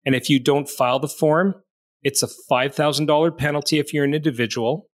And if you don't file the form, it's a $5,000 penalty if you're an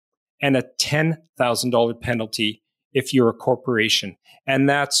individual and a $10,000 penalty if you're a corporation. And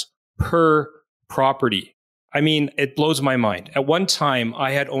that's per property. I mean, it blows my mind. At one time,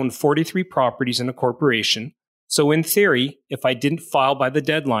 I had owned 43 properties in a corporation. So in theory, if I didn't file by the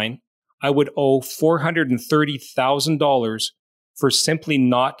deadline, I would owe $430,000 for simply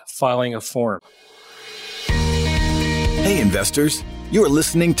not filing a form. Hey investors, you are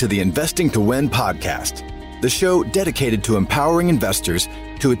listening to the Investing to Win podcast, the show dedicated to empowering investors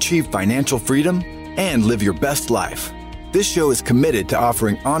to achieve financial freedom and live your best life. This show is committed to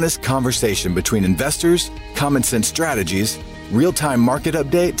offering honest conversation between investors, common sense strategies, real-time market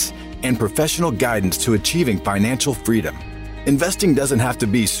updates, and professional guidance to achieving financial freedom. Investing doesn't have to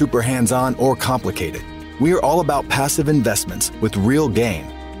be super hands-on or complicated. We are all about passive investments with real gain,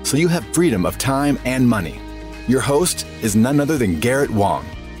 so you have freedom of time and money. Your host is none other than Garret Wong,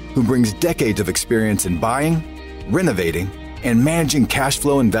 who brings decades of experience in buying, renovating, and managing cash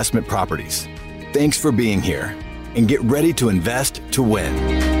flow investment properties. Thanks for being here, and get ready to invest to win.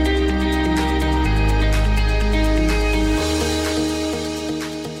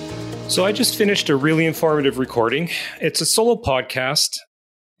 So I just finished a really informative recording. It's a solo podcast,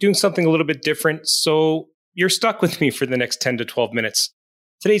 doing something a little bit different. So you're stuck with me for the next 10 to 12 minutes.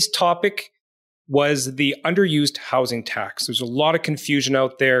 Today's topic was the underused housing tax. There's a lot of confusion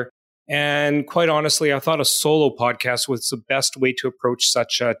out there. And quite honestly, I thought a solo podcast was the best way to approach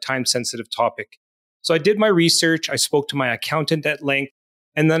such a time-sensitive topic. So I did my research, I spoke to my accountant at length,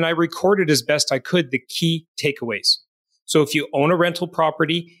 and then I recorded as best I could the key takeaways. So if you own a rental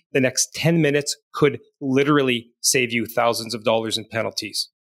property, the next 10 minutes could literally save you thousands of dollars in penalties.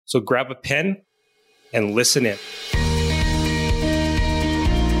 So grab a pen and listen in.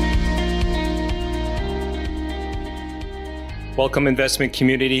 Welcome, investment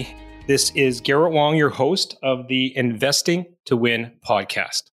community. This is Garret Wong, your host of the Investing to Win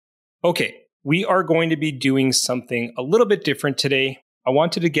podcast. Okay. We are going to be doing something a little bit different today. I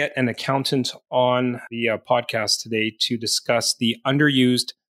wanted to get an accountant on the podcast today to discuss the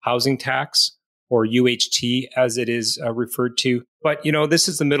underused housing tax, or UHT as it is referred to. But, this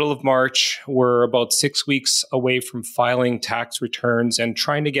is the middle of March. We're about 6 weeks away from filing tax returns and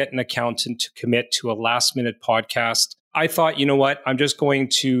trying to get an accountant to commit to a last minute podcast. I thought, you know what? I'm just going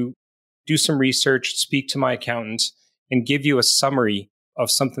to do some research, speak to my accountant, and give you a summary of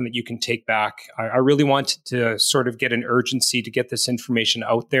something that you can take back. I really wanted to sort of get an urgency to get this information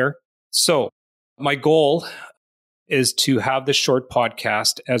out there. So my goal is to have this short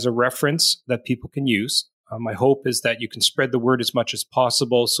podcast as a reference that people can use. My hope is that you can spread the word as much as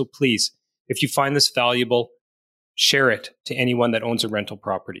possible. So please, if you find this valuable, share it to anyone that owns a rental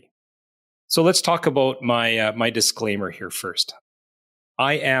property. So let's talk about my disclaimer here first.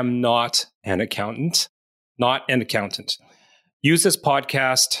 I am not an accountant. Use this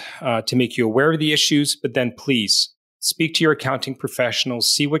podcast to make you aware of the issues, but then please speak to your accounting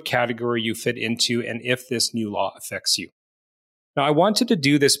professionals, see what category you fit into, and if this new law affects you. Now, I wanted to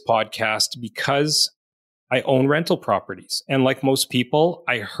do this podcast because I own rental properties. And like most people,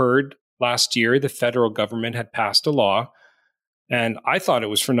 I heard last year the federal government had passed a law, and I thought it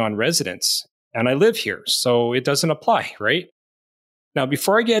was for non-residents. And I live here, so it doesn't apply, right? Now,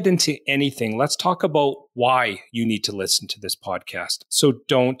 before I get into anything, let's talk about why you need to listen to this podcast. So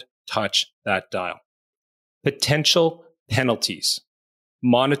don't touch that dial. Potential penalties,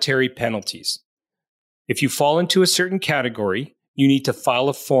 monetary penalties. If you fall into a certain category, you need to file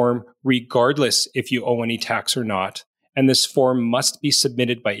a form regardless if you owe any tax or not. And this form must be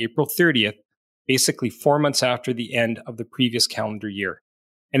submitted by April 30th, basically 4 months after the end of the previous calendar year.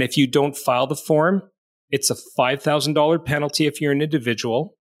 And if you don't file the form, it's a $5,000 penalty if you're an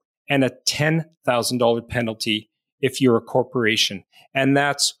individual and a $10,000 penalty if you're a corporation. And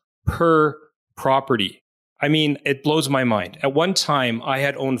that's per property. I mean, it blows my mind. At one time, I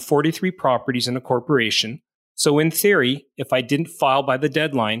had owned 43 properties in a corporation. So in theory, if I didn't file by the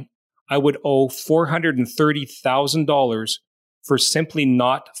deadline, I would owe $430,000 for simply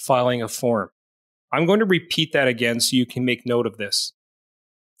not filing a form. I'm going to repeat that again so you can make note of this.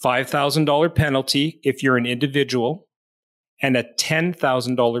 $5,000 penalty if you're an individual, and a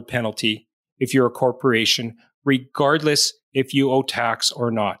 $10,000 penalty if you're a corporation, regardless if you owe tax or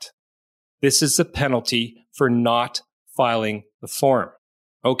not. This is the penalty for not filing the form.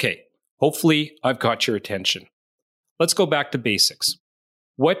 Okay, hopefully I've got your attention. Let's go back to basics.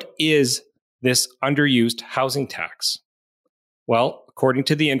 What is this underused housing tax? Well, according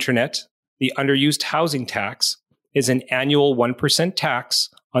to the internet, the underused housing tax is an annual 1% tax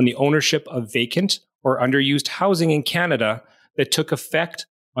on the ownership of vacant or underused housing in Canada that took effect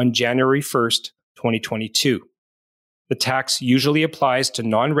on January 1st, 2022. The tax usually applies to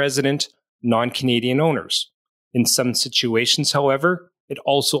non-resident, non-Canadian owners. In some situations, however, it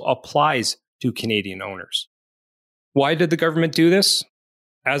also applies to Canadian owners. Why did the government do this?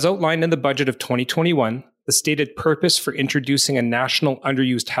 As outlined in the budget of 2021, the stated purpose for introducing a national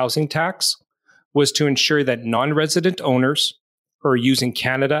underused housing tax was to ensure that non-resident owners who are using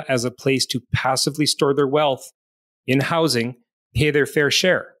Canada as a place to passively store their wealth in housing pay their fair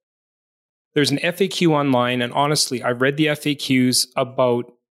share. There's an FAQ online, and honestly, I've read the FAQs about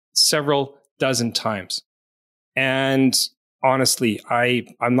several dozen times. And honestly,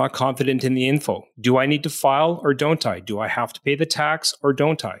 I'm not confident in the info. Do I need to file or don't I? Do I have to pay the tax or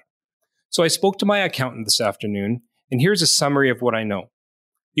don't I? So I spoke to my accountant this afternoon, and here's a summary of what I know.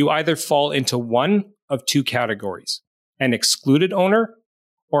 You either fall into one of two categories: an excluded owner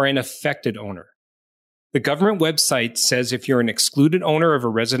or an affected owner. The government website says if you're an excluded owner of a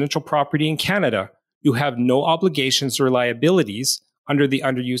residential property in Canada, you have no obligations or liabilities under the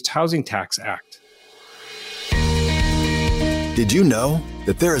Underused Housing Tax Act. Did you know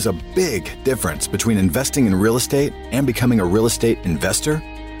that there is a big difference between investing in real estate and becoming a real estate investor?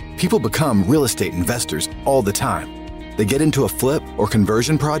 People become real estate investors all the time. They get into a flip or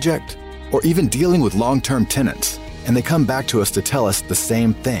conversion project, or even dealing with long-term tenants, and they come back to us to tell us the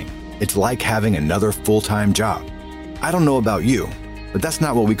same thing. It's like having another full-time job. I don't know about you, but that's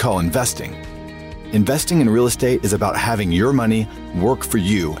not what we call investing. Investing in real estate is about having your money work for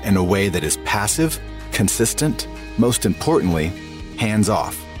you in a way that is passive, consistent, most importantly,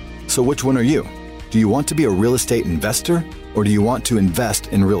 hands-off. So which one are you? Do you want to be a real estate investor, or do you want to invest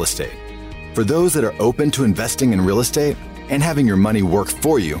in real estate? For those that are open to investing in real estate and having your money work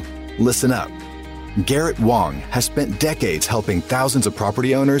for you, listen up. Garret Wong has spent decades helping thousands of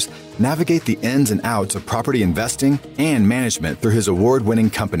property owners navigate the ins and outs of property investing and management through his award-winning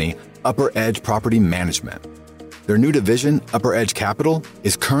company, Upper Edge Property Management. Their new division, Upper Edge Capital,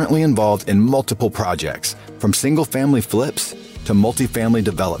 is currently involved in multiple projects, from single-family flips to multifamily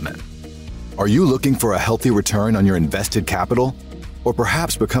development. Are you looking for a healthy return on your invested capital? Or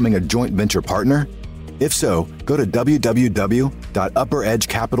perhaps becoming a joint venture partner? If so, go to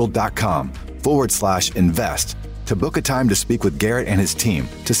www.upperedgecapital.com/invest to book a time to speak with Garret and his team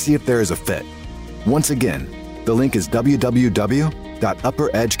to see if there is a fit. Once again, the link is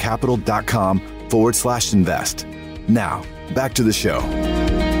www.upperedgecapital.com/invest. Now, back to the show.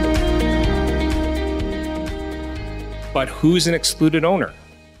 But who's an excluded owner?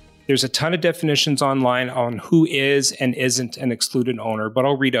 There's a ton of definitions online on who is and isn't an excluded owner, but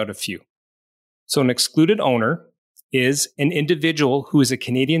I'll read out a few. So an excluded owner is an individual who is a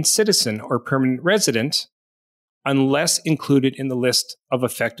Canadian citizen or permanent resident, unless included in the list of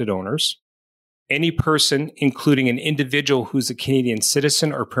affected owners. Any person, including an individual who's a Canadian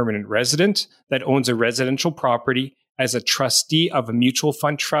citizen or permanent resident that owns a residential property as a trustee of a mutual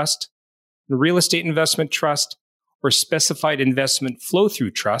fund trust, a real estate investment trust, or specified investment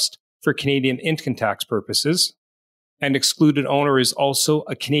flow-through trust for Canadian income tax purposes. An excluded owner is also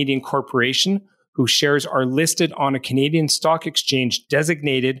a Canadian corporation whose shares are listed on a Canadian stock exchange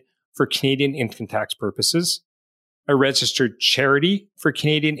designated for Canadian income tax purposes, a registered charity for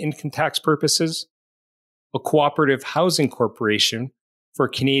Canadian income tax purposes, a cooperative housing corporation for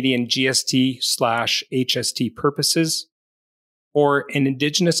Canadian GST/HST purposes, or an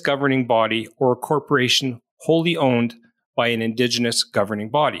Indigenous governing body or a corporation wholly owned by an Indigenous governing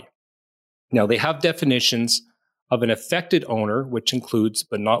body. Now, they have definitions of an affected owner, which includes,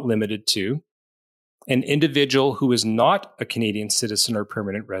 but not limited to, an individual who is not a Canadian citizen or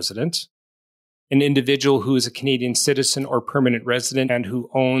permanent resident, an individual who is a Canadian citizen or permanent resident and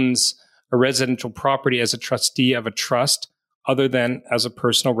who owns a residential property as a trustee of a trust other than as a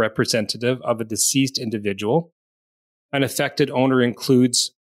personal representative of a deceased individual. An affected owner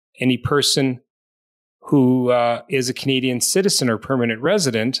includes any person who is a Canadian citizen or permanent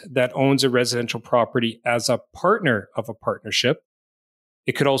resident that owns a residential property as a partner of a partnership.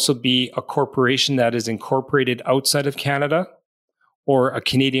 It could also be a corporation that is incorporated outside of Canada, or a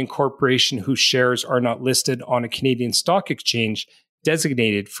Canadian corporation whose shares are not listed on a Canadian stock exchange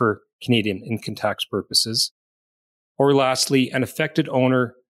designated for Canadian income tax purposes. Or lastly, an affected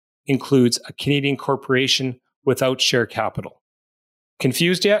owner includes a Canadian corporation without share capital.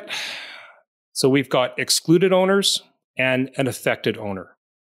 Confused yet? So we've got excluded owners and an affected owner.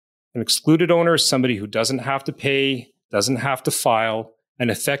 An excluded owner is somebody who doesn't have to pay, doesn't have to file. An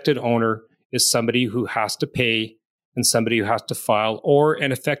affected owner is somebody who has to pay and somebody who has to file. Or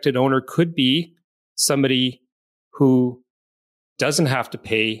an affected owner could be somebody who doesn't have to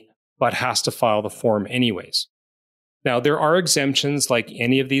pay but has to file the form anyways. Now, there are exemptions like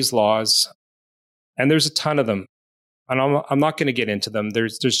any of these laws, and there's a ton of them. And I'm not going to get into them.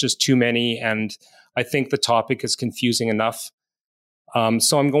 There's just too many, and I think the topic is confusing enough.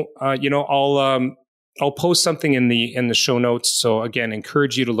 So I'm going, I'll post something in the show notes. So again,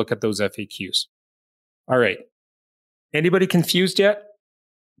 encourage you to look at those FAQs. All right. Anybody confused yet?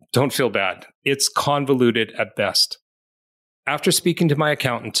 Don't feel bad. It's convoluted at best. After speaking to my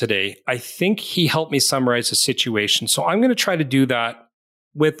accountant today, I think he helped me summarize the situation. So I'm going to try to do that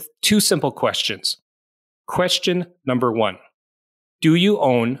with two simple questions. Question number 1, do you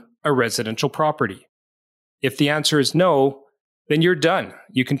own a residential property? If the answer is no, then you're done.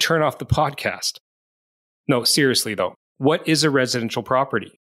 You can turn off the podcast. No, seriously though, what is a residential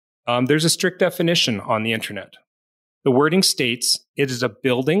property? There's a strict definition on the internet. The wording states it is a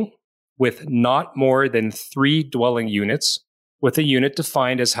building with not more than 3 dwelling units, with a unit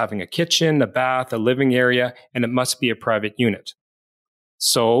defined as having a kitchen, a bath, a living area, and it must be a private unit.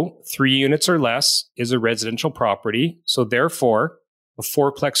 So 3 units or less is a residential property. So therefore, a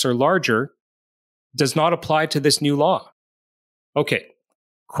 4-plex or larger does not apply to this new law. Okay,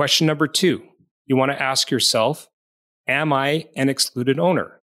 question number 2. You want to ask yourself, am I an excluded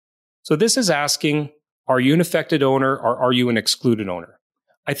owner? So this is asking, are you an affected owner or are you an excluded owner?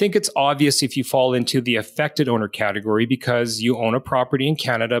 I think it's obvious if you fall into the affected owner category because you own a property in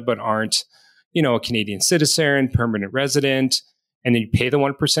Canada but aren't, a Canadian citizen, permanent resident, and then you pay the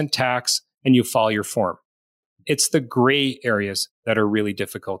 1% tax and you file your form. It's the gray areas that are really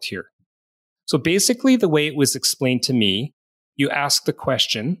difficult here. So basically, the way it was explained to me, you ask the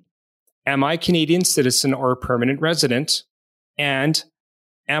question, am I a Canadian citizen or a permanent resident? And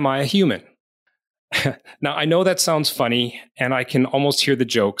am I a human? Now, I know that sounds funny and I can almost hear the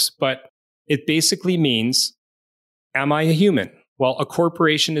jokes, but it basically means, am I a human? Well, a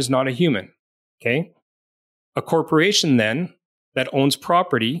corporation is not a human, okay? A corporation then that owns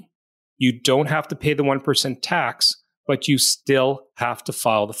property, you don't have to pay the 1% tax, but you still have to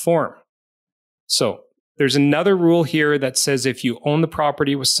file the form. So there's another rule here that says if you own the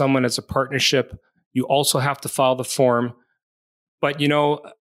property with someone as a partnership, you also have to file the form. But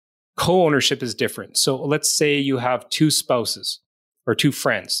co-ownership is different. So let's say you have 2 spouses or 2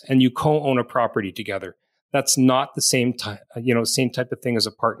 friends and you co-own a property together. That's not the same type of thing as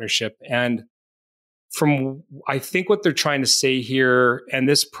a partnership. And I think what they're trying to say here, and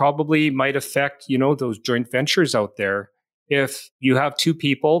this probably might affect, those joint ventures out there. If you have 2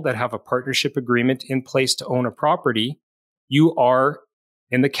 people that have a partnership agreement in place to own a property, you are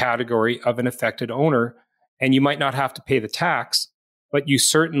in the category of an affected owner, and you might not have to pay the tax, but you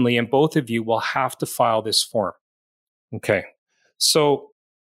certainly, and both of you, will have to file this form. Okay. So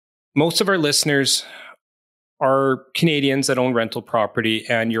most of our listeners are Canadians that own rental property,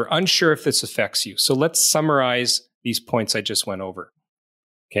 and you're unsure if this affects you. So let's summarize these points I just went over.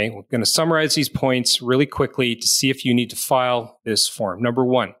 Okay, we're going to summarize these points really quickly to see if you need to file this form. Number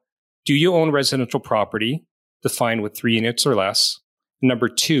 1, do you own residential property defined with 3 units or less? Number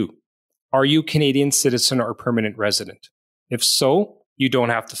 2, are you a Canadian citizen or permanent resident? If so, you don't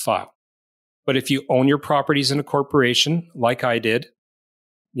have to file. But if you own your properties in a corporation, like I did,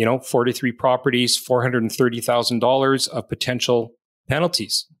 43 properties, $430,000 of potential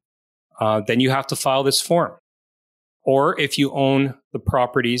penalties, then you have to file this form. Or if you own the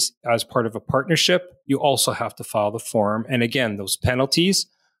properties as part of a partnership, you also have to file the form. And again, those penalties,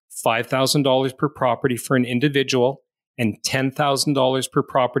 $5,000 per property for an individual and $10,000 per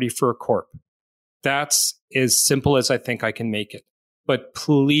property for a corp. That's as simple as I think I can make it. But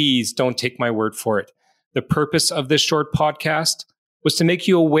please don't take my word for it. The purpose of this short podcast was to make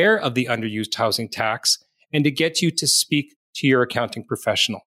you aware of the underused housing tax and to get you to speak to your accounting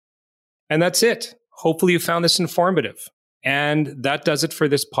professional. And that's it. Hopefully you found this informative. And that does it for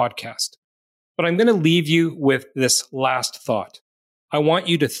this podcast. But I'm going to leave you with this last thought. I want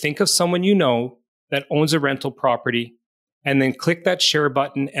you to think of someone you know that owns a rental property and then click that share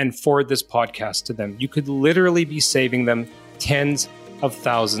button and forward this podcast to them. You could literally be saving them tens of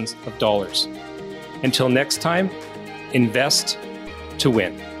thousands of dollars. Until next time, invest to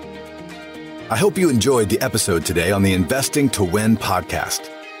win. I hope you enjoyed the episode today on the Investing to Win podcast.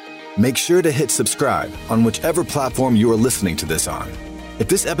 Make sure to hit subscribe on whichever platform you are listening to this on. If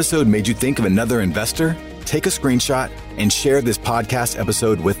this episode made you think of another investor, take a screenshot and share this podcast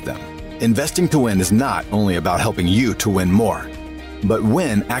episode with them. Investing to Win is not only about helping you to win more, but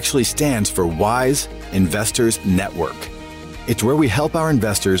WIN actually stands for Wise Investors Network. It's where we help our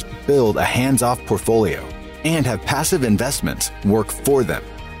investors build a hands-off portfolio and have passive investments work for them.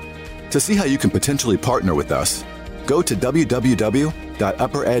 To see how you can potentially partner with us, go to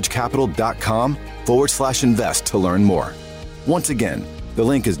www.upperedgecapital.com www.upperedgecapital.com/invest to learn more. Once again, the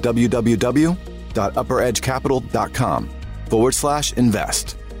link is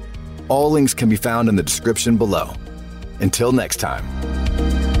www.upperedgecapital.com/invest. All links can be found in the description below. Until next time.